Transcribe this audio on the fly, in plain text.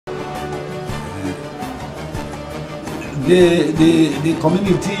the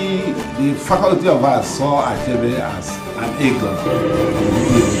community, the faculty of us saw Achebe as an eagle.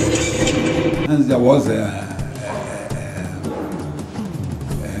 And there was a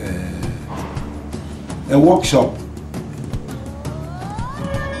workshop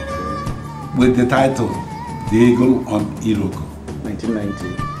with the title The Eagle on Iroko.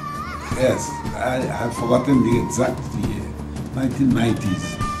 1990. Yes, I've forgotten the exact year.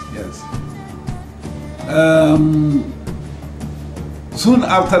 1990s, yes. Soon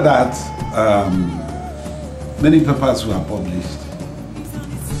after that, many papers were published.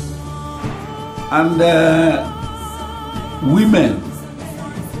 And women,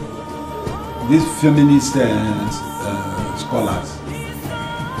 these feminist scholars,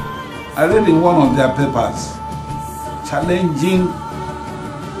 I read in one of their papers challenging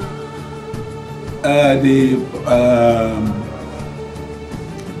the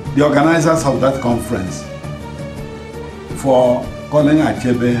organizers of that conference for calling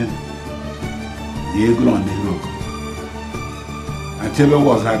Achebe the eagle on the rock. Achebe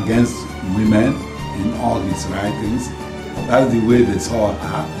was against women in all his writings. That's the way they saw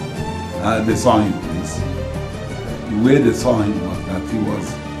her. They saw him. The way they saw him was that he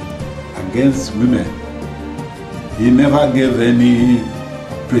was against women. He never gave any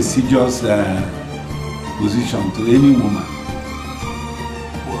prestigious position to any woman.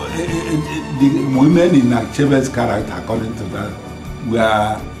 The women in Achebe's character, according to that,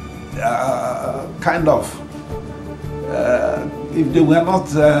 were kind of, if they were not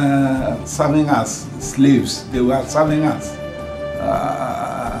serving as slaves, they were serving as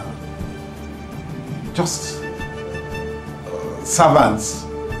just servants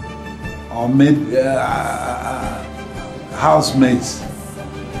or housemaids,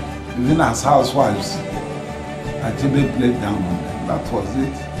 even as housewives. Achebe played down on them. That was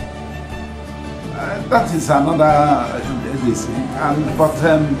it. That is another thing. But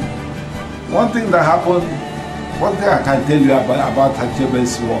one thing that happened, one thing I can tell you about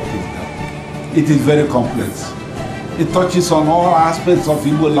Achebe's work is that it is very complex. It touches on all aspects of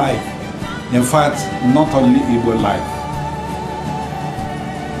Igbo life. In fact, not only Igbo life.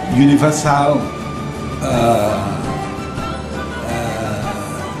 Universal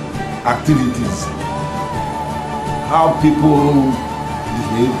activities. How people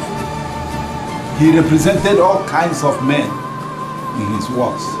behave. He represented all kinds of men in his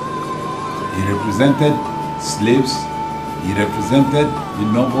works. He represented slaves, he represented the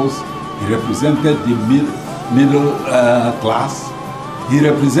nobles, he represented the middle class, he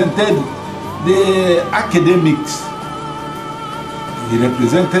represented the academics, he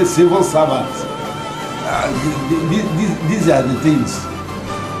represented civil servants. These are the things.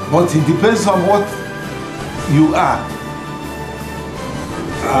 But it depends on what you are.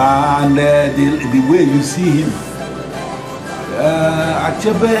 And the way you see him.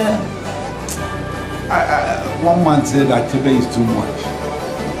 Achebe, one man said Achebe is too much.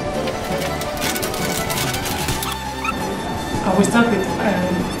 I will start with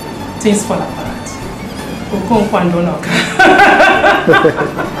things fall apart.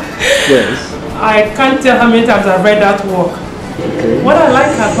 Yes. I can't tell how many times I've read that work. Okay. What I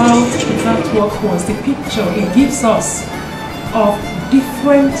like about that work was the picture it gives us of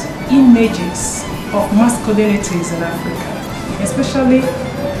different images of masculinities in Africa, especially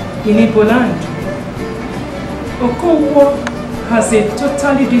in Igbo land. Okonkwo has a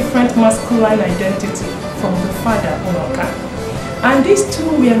totally different masculine identity from the father, Onoka. And these two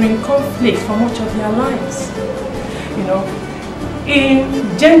were in conflict for much of their lives. You know,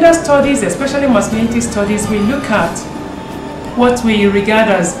 in gender studies, especially masculinity studies, we look at what we regard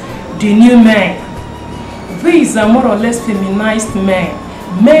as the new men. These are more or less feminized men.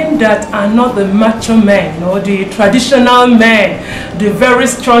 Men that are not the macho men, or the traditional men, the very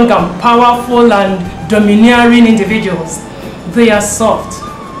strong and powerful and domineering individuals. They are soft.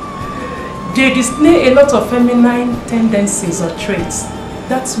 They display a lot of feminine tendencies or traits.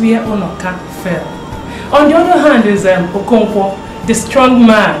 That's where Onoka fell. On the other hand is Okonkwo, the strong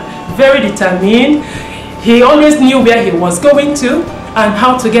man, very determined. He always knew where he was going to and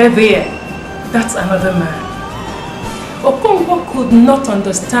how to get there. That's another man. Okonkwo could not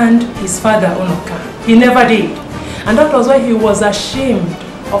understand his father, Onoka. He never did. And that was why he was ashamed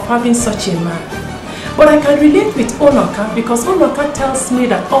of having such a man. But I can relate with Onoka because Onoka tells me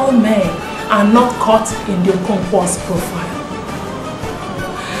that all men are not caught in the Okonkwo's profile.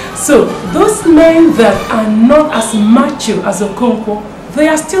 So those men that are not as macho as Okonkwo, they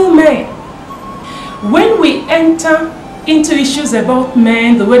are still men. When we enter into issues about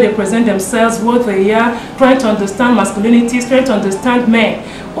men, the way they present themselves, what they are, trying to understand masculinities, trying to understand men,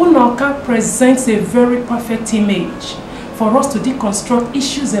 Onoka presents a very perfect image for us to deconstruct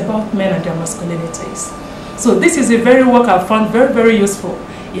issues about men and their masculinities. So this is a very work I found very, very useful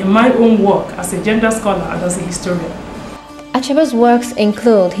in my own work as a gender scholar and as a historian. Achebe's works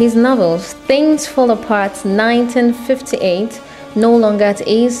include his novels Things Fall Apart 1958, No Longer at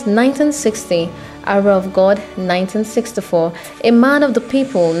Ease 1960, Arrow of God 1964, A Man of the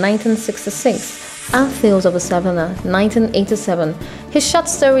People 1966, Antheos of the Savannah 1987. His short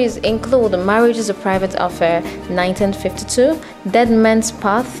stories include Marriage is a Private Affair 1952, Dead Man's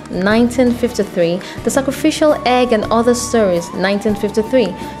Path 1953, The Sacrificial Egg and Other Stories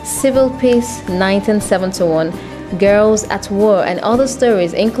 1953, Civil Peace 1971, Girls at War and Other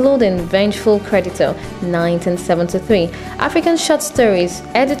Stories including Vengeful Creditor 1973, African Short Stories,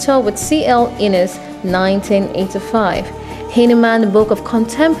 editor with C.L. Innes 1985, Heinemann Book of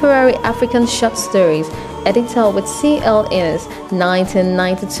Contemporary African Short Stories, editor with C.L. Innes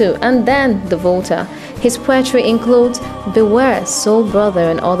 1992, and then The Volta. His poetry includes Beware, Soul Brother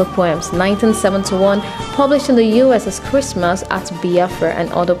and Other Poems 1971, published in the U.S. as Christmas at Biafra and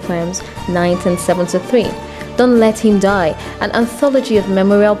Other Poems 1973. Don't Let Him Die, an anthology of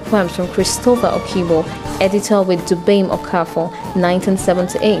memorial poems from Christopher Okibo, editor with Dubaim Okafor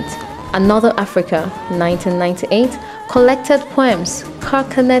 1978. Another Africa 1998, Collected Poems,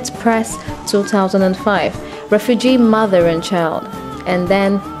 Carcanet Press 2005, Refugee Mother and Child, and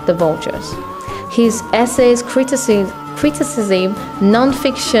then The Vultures. His essays, criticism,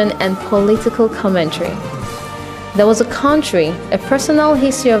 non-fiction and political commentary. There Was a Country, A Personal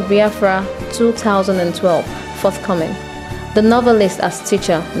History of Biafra 2012, forthcoming. The Novelist as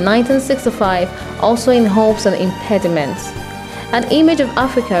Teacher 1965, also in Hopes and Impediments. An Image of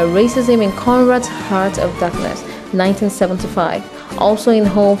Africa, Racism in Conrad's Heart of Darkness 1975, also in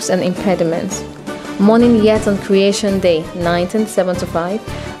Hopes and Impediments. Morning Yet on Creation Day 1975,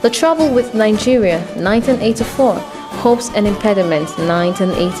 The Trouble with Nigeria 1984, Hopes and Impediments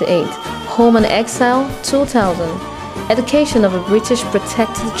 1988, Home and Exile 2000, Education of a British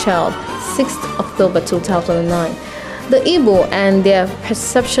Protected Child 6th October 2009, The Igbo and Their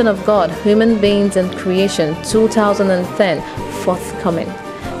Perception of God, Human Beings and Creation 2010, forthcoming.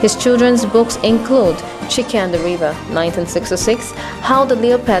 His children's books include Chike and the River 1966, How the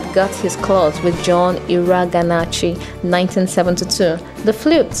Leopard Got His Claws with John Iraganachi 1972, The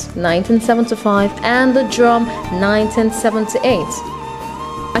Flute 1975, and The Drum 1978.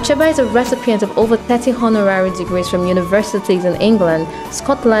 Achebe is a recipient of over 30 honorary degrees from universities in England,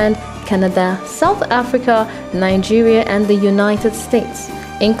 Scotland, Canada, South Africa, Nigeria, and the United States,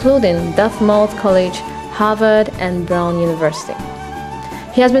 including Dartmouth College, Harvard, and Brown University.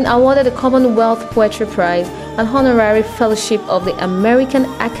 He has been awarded the Commonwealth Poetry Prize and Honorary Fellowship of the American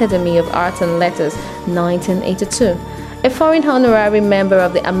Academy of Arts and Letters 1982, a foreign honorary member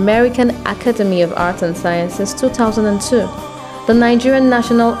of the American Academy of Arts and Sciences 2002, the Nigerian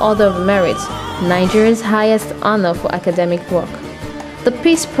National Order of Merit, Nigeria's highest honor for academic work, the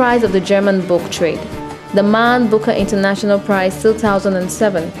Peace Prize of the German Book Trade, the Man Booker International Prize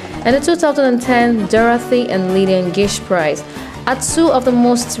 2007, and the 2010 Dorothy and Lillian Gish Prize are two of the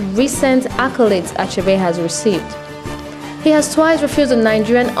most recent accolades Achebe has received. He has twice refused the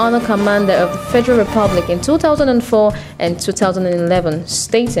Nigerian Honor Commander of the Federal Republic in 2004 and 2011,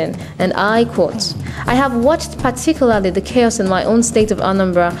 stating, and I quote, "I have watched particularly the chaos in my own state of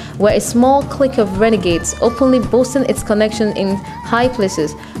Anambra, where a small clique of renegades, openly boasting its connection in high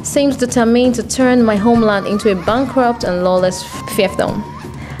places, seems determined to turn my homeland into a bankrupt and lawless fiefdom.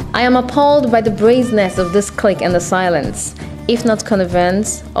 I am appalled by the brazenness of this clique and the silence, if not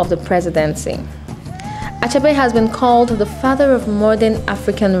connivance, of the presidency." Achebe has been called the father of modern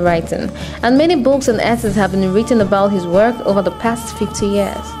African writing, and many books and essays have been written about his work over the past 50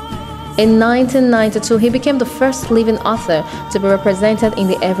 years. In 1992, he became the first living author to be represented in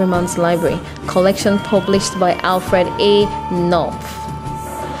the Everyman's Library, collection published by Alfred A. Knopf.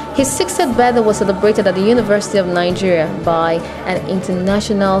 His 60th birthday was celebrated at the University of Nigeria by an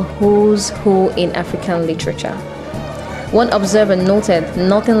international who's who in African literature. One observer noted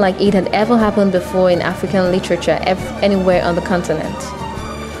nothing like it had ever happened before in African literature anywhere on the continent.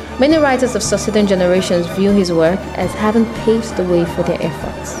 Many writers of succeeding generations view his work as having paved the way for their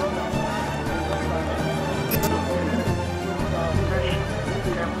efforts.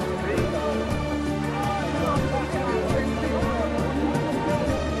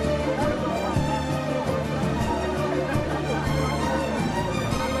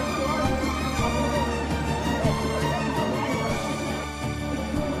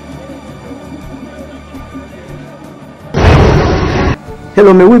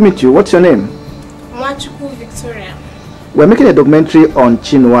 Hello, may we meet you? What's your name? Machuku Victoria. We're making a documentary on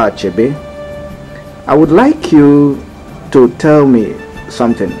Chinua Achebe. I would like you to tell me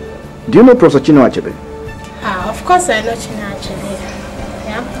something. Do you know Professor Chinua Achebe? Of course I know Chinua Achebe.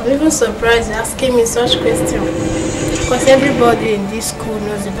 Yeah, I'm even surprised you're asking me such question. Because everybody in this school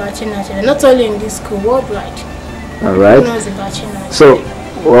knows about Chinua Achebe. Not only in this school, worldwide. All right. Everyone knows about Chinua Achebe.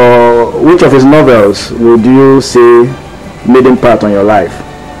 So, which of his novels would you say made impact on your life?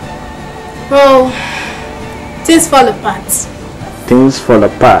 Well, Things Fall Apart. Things Fall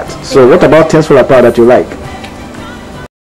Apart. So what about Things Fall Apart that you like?